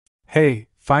Hey,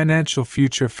 Financial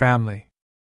Future family!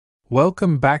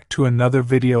 Welcome back to another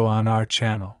video on our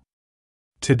channel.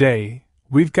 Today,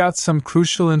 we've got some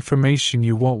crucial information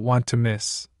you won't want to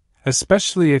miss,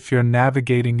 especially if you're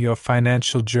navigating your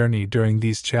financial journey during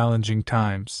these challenging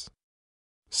times.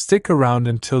 Stick around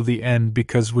until the end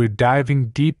because we're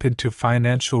diving deep into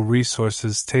financial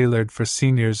resources tailored for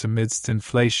seniors amidst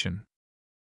inflation.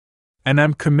 And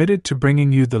I'm committed to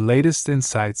bringing you the latest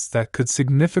insights that could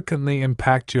significantly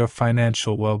impact your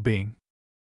financial well-being.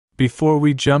 Before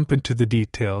we jump into the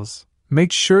details,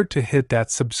 make sure to hit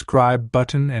that subscribe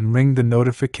button and ring the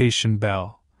notification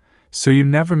bell, so you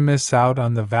never miss out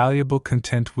on the valuable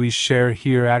content we share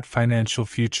here at Financial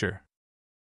Future.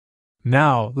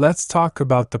 Now, let's talk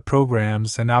about the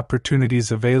programs and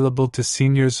opportunities available to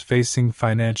seniors facing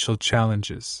financial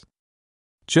challenges.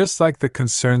 Just like the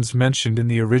concerns mentioned in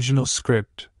the original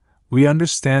script, we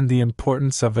understand the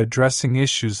importance of addressing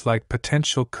issues like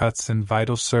potential cuts in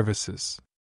vital services.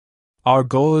 Our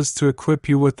goal is to equip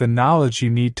you with the knowledge you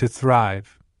need to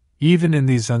thrive, even in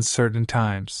these uncertain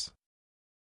times.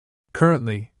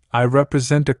 Currently, I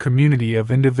represent a community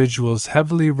of individuals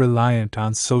heavily reliant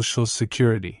on Social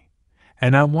Security,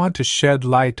 and I want to shed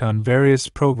light on various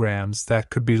programs that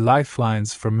could be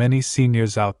lifelines for many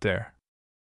seniors out there.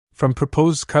 From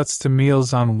proposed cuts to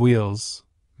Meals on Wheels,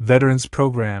 veterans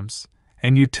programs,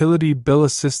 and utility bill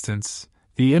assistance,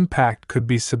 the impact could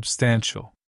be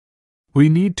substantial. We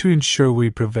need to ensure we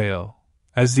prevail,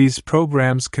 as these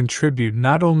programs contribute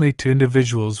not only to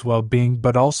individuals' well-being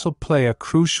but also play a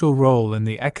crucial role in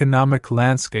the economic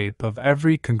landscape of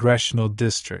every congressional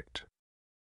district.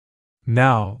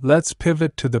 Now, let's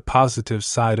pivot to the positive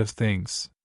side of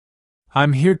things.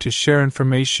 I'm here to share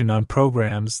information on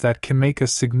programs that can make a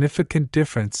significant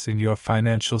difference in your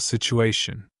financial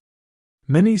situation.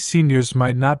 Many seniors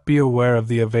might not be aware of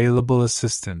the available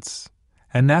assistance,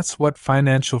 and that's what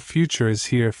Financial Future is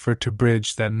here for, to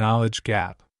bridge that knowledge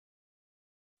gap.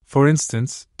 For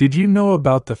instance, did you know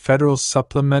about the Federal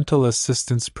Supplemental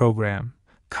Assistance Program,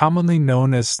 commonly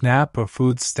known as SNAP or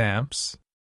food stamps?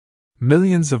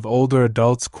 Millions of older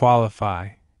adults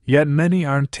qualify, yet many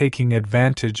aren't taking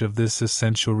advantage of this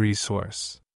essential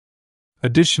resource.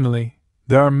 Additionally,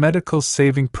 there are medical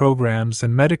saving programs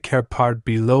and Medicare Part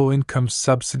B low-income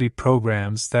subsidy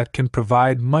programs that can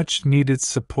provide much-needed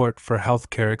support for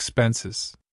healthcare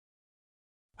expenses.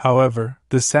 However,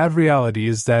 the sad reality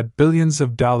is that billions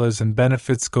of dollars in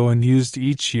benefits go unused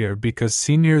each year because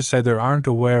seniors either aren't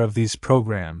aware of these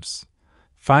programs,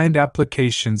 find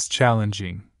applications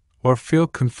challenging, or feel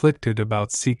conflicted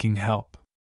about seeking help.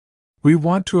 We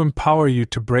want to empower you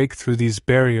to break through these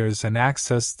barriers and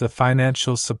access the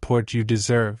financial support you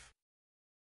deserve.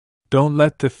 Don't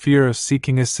let the fear of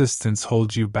seeking assistance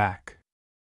hold you back.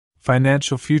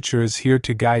 Financial Future is here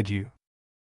to guide you.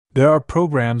 There are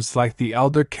programs like the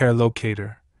Elder Care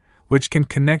Locator, which can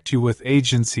connect you with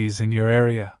agencies in your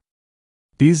area.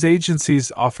 These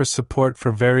agencies offer support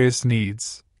for various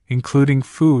needs, including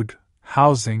food,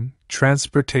 housing,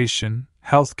 transportation,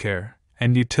 healthcare,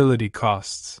 and utility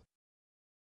costs.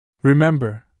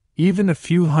 Remember, even a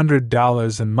few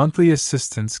 $100s in monthly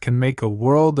assistance can make a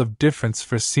world of difference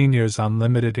for seniors on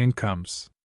limited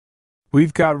incomes.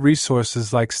 We've got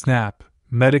resources like SNAP,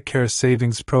 Medicare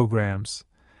savings programs,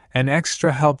 and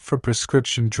extra help for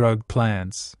prescription drug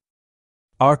plans.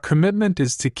 Our commitment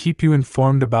is to keep you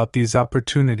informed about these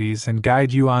opportunities and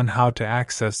guide you on how to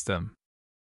access them.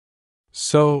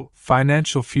 So,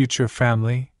 Financial Future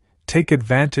family, take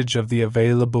advantage of the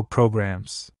available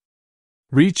programs.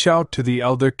 Reach out to the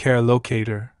Elder Care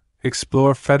Locator,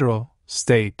 explore federal,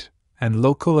 state, and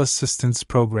local assistance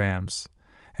programs,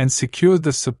 and secure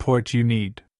the support you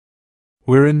need.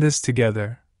 We're in this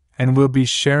together, and we'll be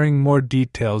sharing more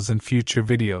details in future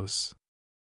videos.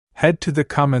 Head to the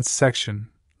comments section,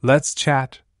 let's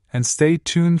chat, and stay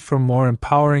tuned for more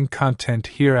empowering content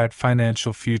here at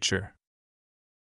Financial Future.